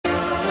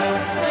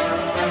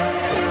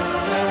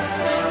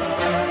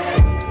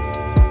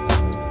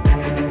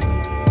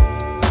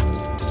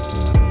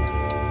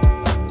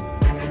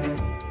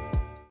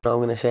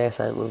sure I'm going to share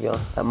something with you.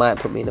 That might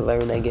put me in a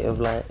very negative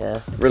light,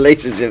 yeah.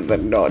 Relationships are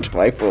not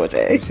my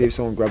forte. See if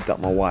someone grabbed up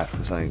my wife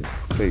or something,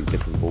 completely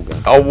different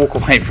ballgame. I'll walk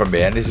away from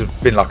it, and this has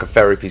been like a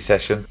therapy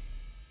session.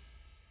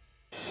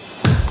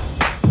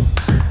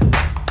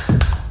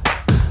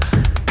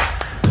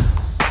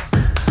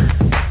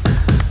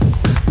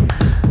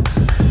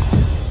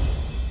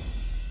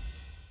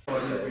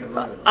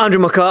 Andrew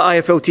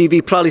McCART, IFL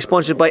TV, proudly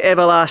sponsored by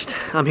Everlast.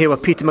 I'm here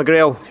with Peter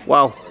McGRAIL.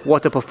 Wow,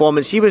 what a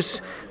performance. He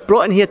was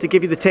brought in here to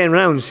give you the 10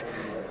 rounds.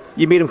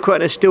 You made him quit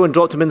on his stool and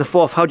dropped him in the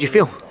 4th. How do you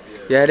feel?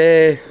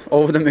 Yeah,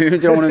 over the moon, do you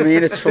know what I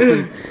mean? It's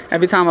fucking,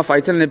 every time I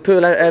fight in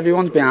Liverpool,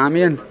 everyone's behind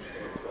me and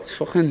it's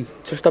fucking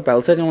just a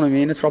belter, do you know what I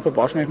mean? It's proper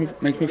boss,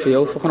 make me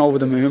feel fucking over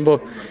the moon.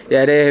 But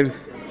yeah,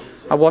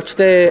 I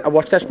watched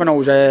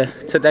Espinosa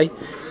today.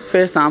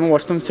 First time I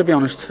watched him, to be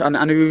honest.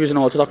 I knew he was an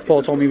orthodox.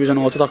 Paul told me he was an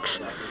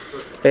orthodox.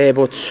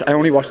 But I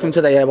only watched him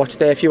today. I watched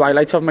a few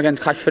highlights of him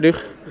against Cash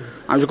Farouk.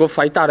 It was a good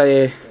fight.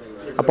 I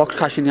boxed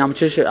Cash in the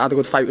amateurs. I had a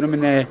good fight with him.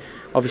 And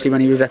obviously,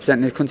 when he was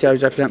representing his country, I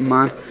was representing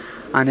mine.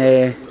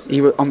 And he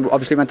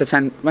obviously went to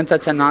 10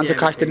 rounds with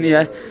Cash, didn't he?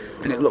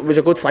 And it was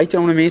a good fight. You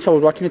know what I mean? So I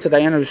was watching it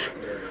today, and I was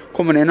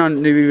coming in.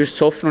 and knew he was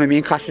tough. You know what I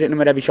mean? Cash was hitting him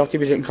with every shot. He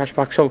was hitting Cash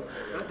back. So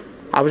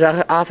I was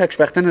half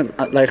expecting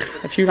like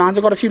a few rounds.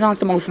 I got a few rounds,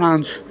 the most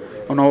rounds.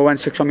 I know I went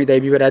 6 on my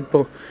debut with Ed,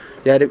 but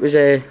yeah, it was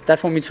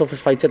definitely my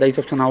toughest fight to date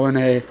up to now, and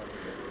I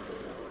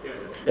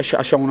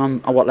shown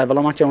him at what level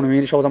I'm at, you know what I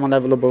mean? I showed him a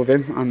level above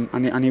him,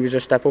 and he was a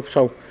step up,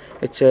 so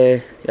it's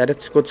yeah,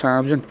 it's good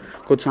times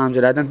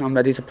at Ed, and I'm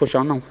ready to push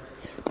on now.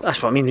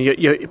 That's what I mean,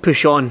 you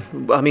push on.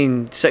 I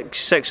mean,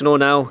 6-0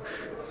 now,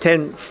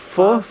 10-4,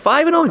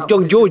 5-0.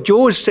 Young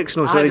Joe's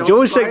 6-0,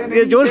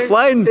 sorry. Joe's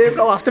flying.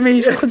 Go after me,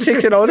 he's fucking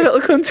 6-0, the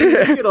little cunt.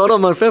 Get on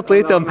him, man, fair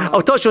play to him.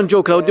 I'll touch on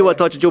Joe, because I'll do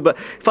what I touch on Joe, but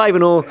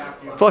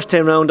 5-0, first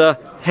 10-rounder,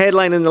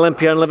 headline in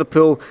Olympia in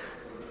Liverpool.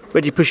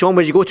 Where do you push on?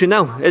 Where do you go to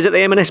now? Is it the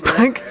M&S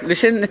Bank?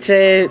 Listen,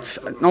 it's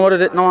no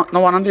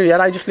one I'm doing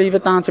yet. I just leave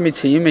it down to my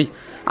team.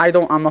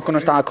 I'm not going to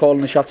start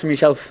calling the shots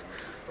myself.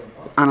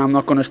 And I'm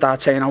not going to start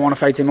saying I want to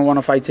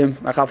fight him.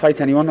 Like, I'll fight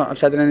anyone. I've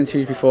said it in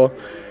interviews before.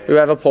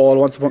 Whoever Paul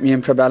wants to put me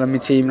in, Prebell and my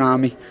team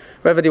around me,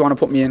 whoever they want to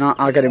put me in,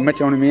 I'll get in with.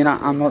 You know what I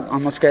mean?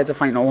 I'm not scared to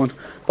fight no one.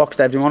 Boxed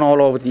everyone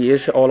all over the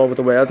years, all over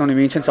the world. You know what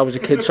I mean? Since I was a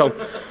kid. So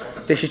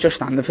this is just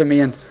standard for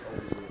me. And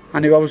I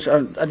knew I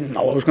didn't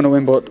know I was going to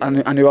win, but I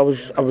knew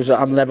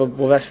I'm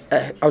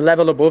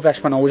level above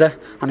Espinosa,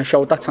 and I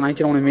showed that tonight.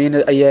 You know what I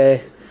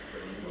mean?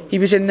 He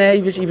was in there.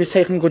 He was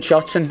taking good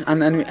shots,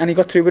 and he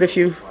got through with a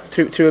few,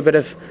 through a bit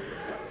of,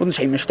 I wouldn't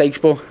say mistakes,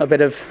 but a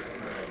bit of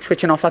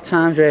switching off at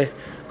times where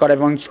got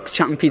everyone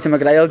chanting Peter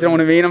McGRAIL, do you know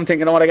what I mean? I'm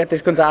thinking, I want to get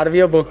this cunt out of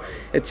here, but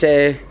it's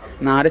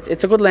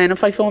it's a good learning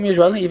fight for me as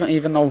well,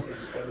 even though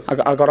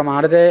I got him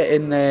out of there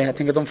in, I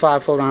think I done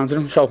 5 full rounds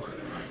with him, so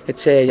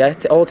it's, yeah,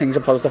 all things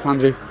are positive,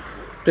 Andrew.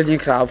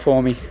 Brilliant crowd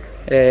for me,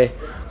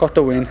 got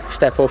the win,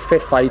 step up,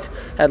 5th fight,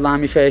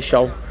 headline my first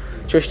show.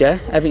 Just, yeah,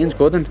 everything's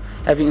good and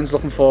everything's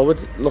looking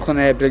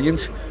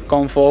brilliant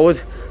going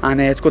forward, and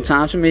it's good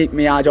times for me,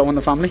 Joe and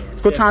the family.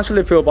 It's good times for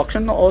Liverpool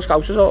boxing, all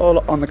Scousers all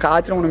on the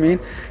card, you know what I mean?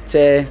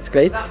 It's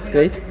great, it's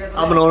great.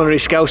 I'm an honorary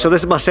Scouse, so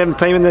this is my 7th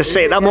time in this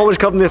set. I'm always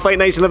coming to the fight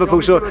nights in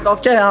Liverpool, so...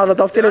 I'll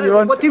adopt you if you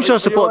want. What team shall I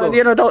support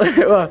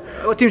though?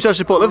 What team shall I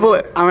support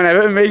Liverpool? I'm an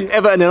Everton, me.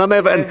 Everton, and I'm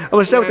Everton. I'm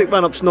a Celtic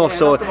man up north,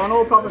 so... I'm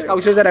all proper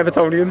Scousers and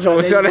Evertonians, so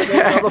it's...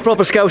 I'm a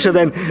proper Scouser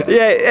then.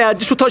 Yeah,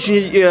 just for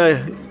touching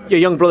your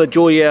young brother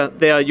Joe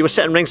there, you were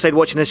sitting ringside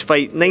watching his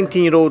fight,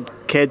 19-year-old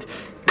kid,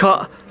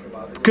 cut,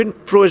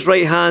 couldn't throw his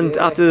right hand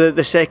after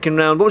the 2nd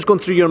round. What was going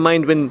through your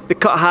mind when the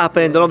cut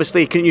happened and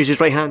obviously he couldn't use his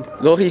right hand?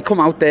 Look, he come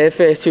out there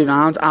first 2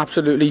 rounds,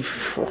 absolutely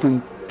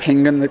fucking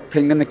pinging the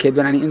kid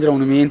with anything, do you know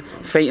what I mean?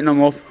 Fighting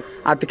him up,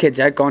 had the kid's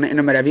head gone, hitting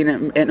him with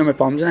everything, hitting him with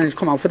bombs, and then he's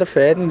come out for the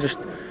 3rd and just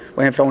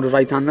went throwing his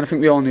right hand, and I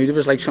think we all knew he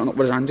was like shutting up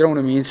with his hand, do you know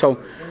what I mean? So,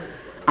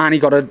 and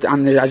he got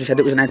and as you said,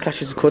 it was an head clash,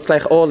 it's a cut,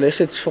 like all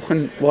this, it's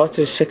fucking, what,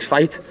 his 6th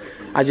fight.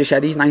 As you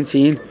said, he's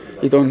 19,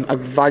 he done a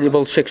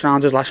valuable 6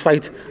 rounds his last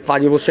fight,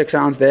 valuable 6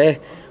 rounds there.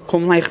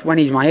 Come like when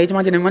he's my age,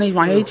 imagine him when he's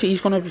my age,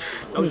 he's gonna be,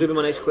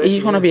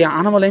 he's gonna be an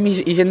animal.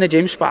 He's in the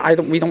gym spar.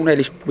 We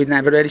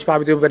never really spar.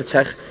 We do a bit of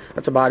tech.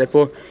 That's about it.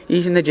 But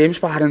he's in the gym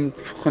sparring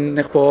fucking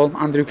Nick Paul,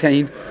 Andrew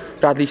Kane,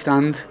 Bradley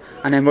Strand,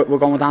 and then we're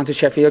going down to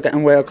Sheffield,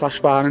 getting world class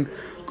sparring,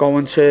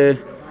 going to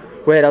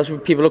where else?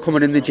 People are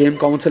coming in the gym,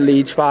 going to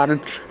Leeds sparring,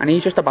 and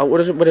he's just about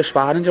with his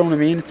sparring. Do you know what I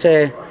mean? It's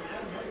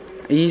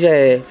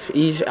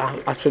he's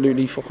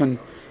absolutely fucking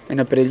in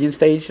a brilliant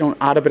stage, you know,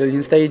 at a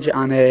brilliant stage,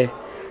 and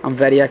I'm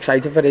very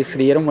excited for his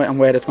career and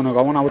where it's going to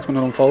go and how it's going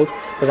to unfold,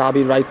 because I'll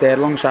be right there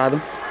alongside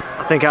him.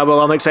 I think I will.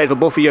 I'm excited for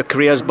both of your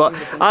careers, but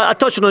I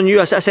touched on you.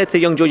 I said to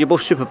young Joe, you're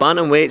both super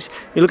bantamweights.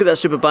 You look at that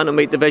super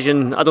bantamweight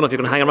division. I don't know if you're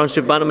going to hang around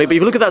super bantamweight, but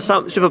if you look at that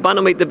super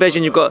bantamweight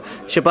division, you've got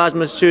Shabazz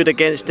Massoud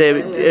against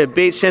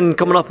Bateson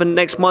coming up in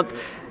next month.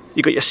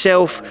 You got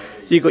yourself.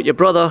 You got your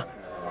brother.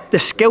 The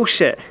skill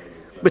set.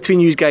 between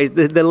you guys,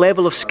 the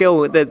level of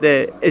skill,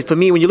 for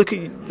me, when you look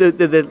at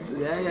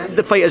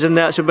the fighters in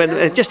that, so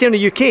just here in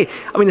the UK,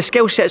 I mean, the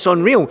skill set's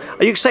unreal.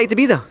 Are you excited to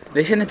be there?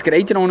 Listen, it's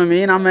great, you know what I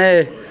mean?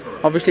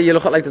 Obviously, you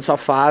look at like the top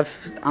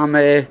 5.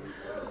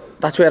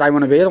 That's where I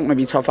want to be. I don't want to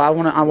be top 5.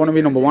 I want to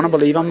be number 1. I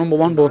believe I'm number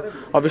 1. But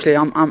obviously,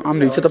 I'm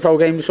new to the pro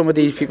game. Some of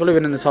these people who are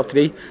in the top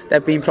 3,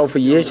 they've been pro for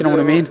years. You know what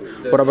I mean?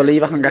 But I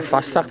believe I can get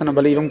fast tracked, and I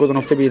believe I'm good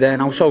enough to be there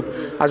now. So,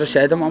 as I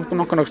said, I'm not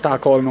going to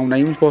start calling no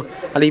names, but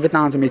I leave it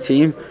down to my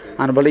team.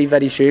 And I believe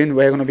very soon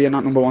we're going to be in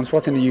that number 1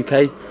 spot in the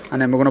UK,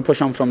 and then we're going to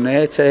push on from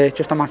there. It's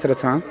just a matter of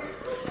time.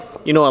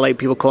 You know I like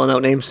people calling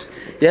out names.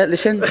 Yeah,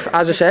 listen,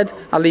 as I said,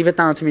 I'll leave it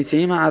down to my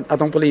team. I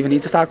don't believe I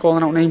need to start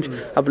calling out names.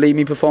 I believe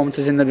my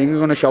performances in the ring are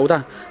going to show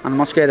that. And I'm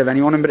not scared of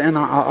anyone in Britain.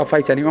 I'll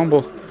fight anyone,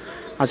 but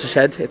as I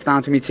said, it's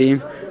down to my team.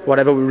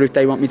 Whatever route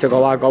they want me to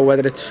go, I'll go.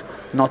 Whether it's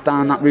not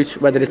down that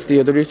route, whether it's the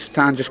other route,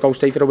 and just go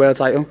straight for the world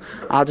title.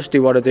 I'll just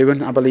do what I do,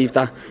 and I believe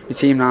that my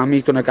team around me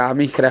is going to guide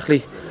me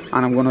correctly,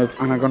 and I'm going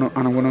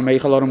to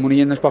make a lot of money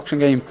in this boxing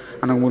game,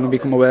 and I'm going to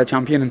become a world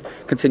champion and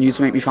continue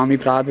to make my family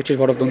proud, which is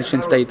what I've done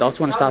since day dot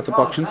when I started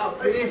boxing.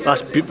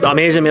 That's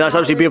amazing, mate. That's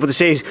absolutely beautiful to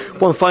see.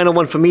 One final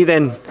one for me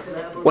then.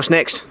 What's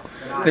next?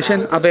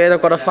 Listen, I've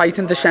got a fight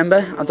in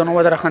December. I don't know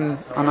whether I can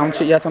announce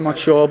it yet. I'm not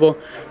sure, but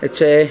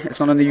it's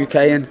not in the UK,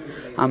 and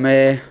I'm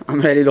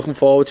really looking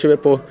forward to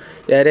it. But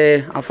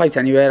yeah, I'll fight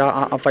anywhere.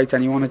 I'll fight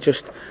anyone.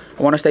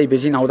 I want to stay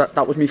busy now.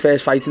 That was my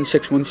first fight in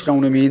 6 months. You know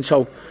what I mean?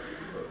 So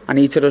I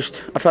need to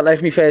I felt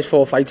like my first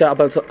 4 fights, I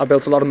built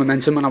a lot of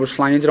momentum, and I was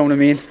flying. You know what I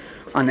mean?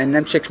 And in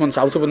them 6 months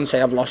out, I wouldn't say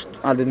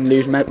I didn't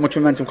lose much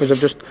momentum, because I've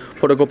just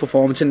put a good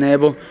performance in there.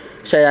 But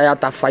say I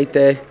had that fight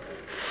there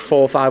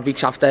 4 or 5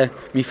 weeks after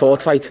my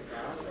 4th fight,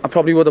 I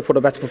probably would have put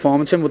a better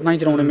performance in, wouldn't I?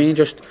 Do you know what I mean?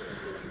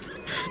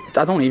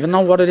 I don't even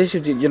know what it is.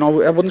 You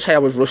know, I wouldn't say I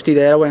was rusty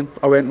there.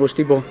 I went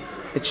rusty, but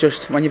it's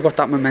just when you've got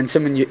that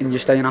momentum and you're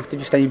staying active,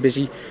 you're staying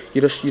busy,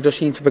 you just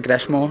seem to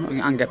progress more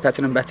and get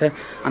better and better.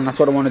 And that's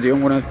what I want to do.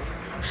 I'm going to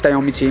stay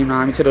on my team now.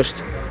 I need to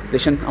just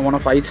listen. I want to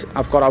fight.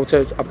 I've got out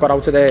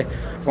of there.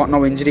 I've got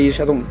no injuries.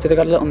 Did I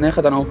get a little nick?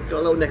 I don't know. Got a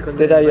little nick on.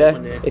 Did I?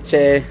 Yeah. It's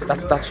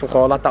that's for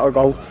all. That'll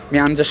go. My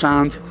hands are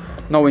sound.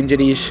 No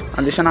injuries,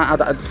 and listen,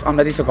 I'm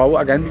ready to go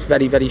again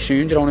very, very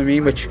soon. Do you know what I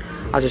mean? Which,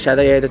 as I said,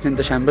 I heard it's in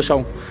December,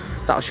 so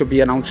that should be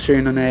announced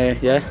soon. And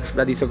yeah,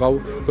 ready to go.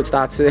 Good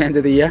start to the end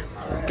of the year.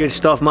 Good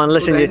stuff, man.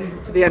 Listen,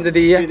 to the end of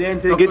the year.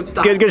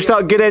 Good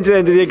start. Good end to the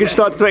end of the year. Good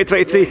start to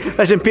 2023.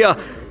 Listen, Peter,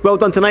 well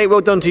done tonight.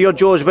 Well done to your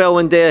Joe as well.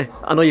 And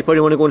I know you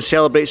probably want to go and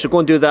celebrate, so go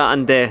and do that.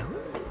 And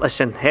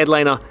listen,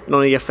 headliner, not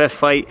only your 5th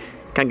fight.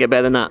 Can't get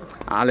better than that.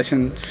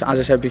 Listen, as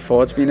I said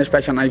before, it's been a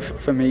special night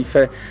for me,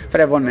 for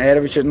everyone there.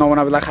 It was just knowing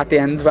I was like at the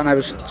end when I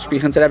was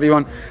speaking to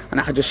everyone, and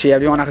I could just see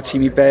everyone. I could see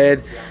my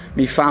bird,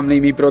 my family,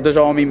 my brothers,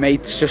 all my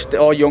mates, just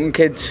all young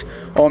kids,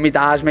 all my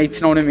dad's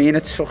mates. You know what I mean?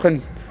 It's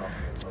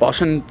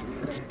boss, and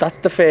that's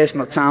the first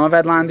time I've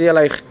headlined here.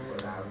 Like,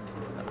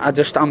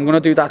 I'm gonna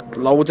do that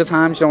loads of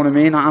times. You know what I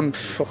mean? I'm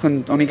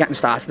only getting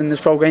started in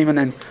this program, and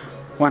then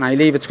when I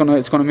leave, it's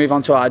gonna move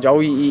on to our Joe.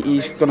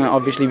 He's gonna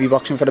obviously be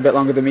boxing for a bit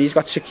longer than me. He's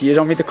got 6 years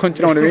on me, the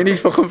country, you know what I mean?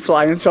 He's fucking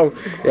flying. So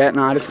yeah,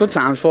 it's good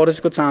times for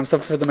us. Good times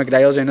for the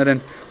McGRAILs in it, and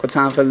good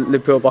time for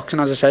Liverpool boxing,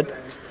 as I said.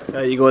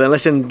 There you go then.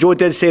 Listen, Joe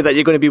did say that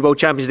you're going to be world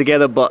champions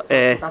together, but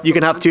you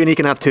can have 2 and he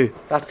can have 2.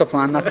 That's the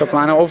plan.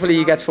 Hopefully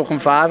he gets fucking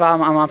 5. I'm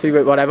happy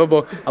with whatever,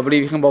 but I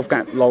believe you can both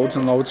get loads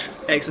and loads.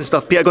 Excellent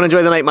stuff. Peter, go and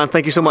enjoy the night, man.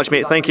 Thank you so much,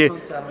 mate. Thank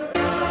you.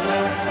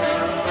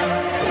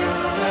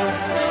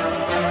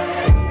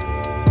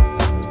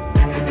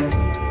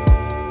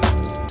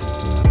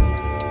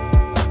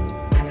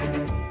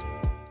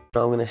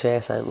 I'm going to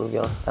share something with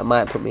you that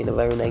might put me in a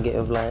very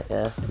negative light,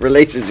 yeah.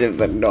 Relationships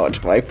are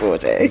not my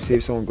forte. See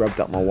if someone grabbed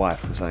up my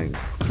wife and saying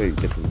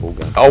completely different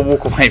ballgame. I'll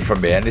walk away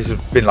from it, and this has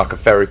been like a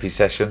therapy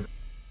session.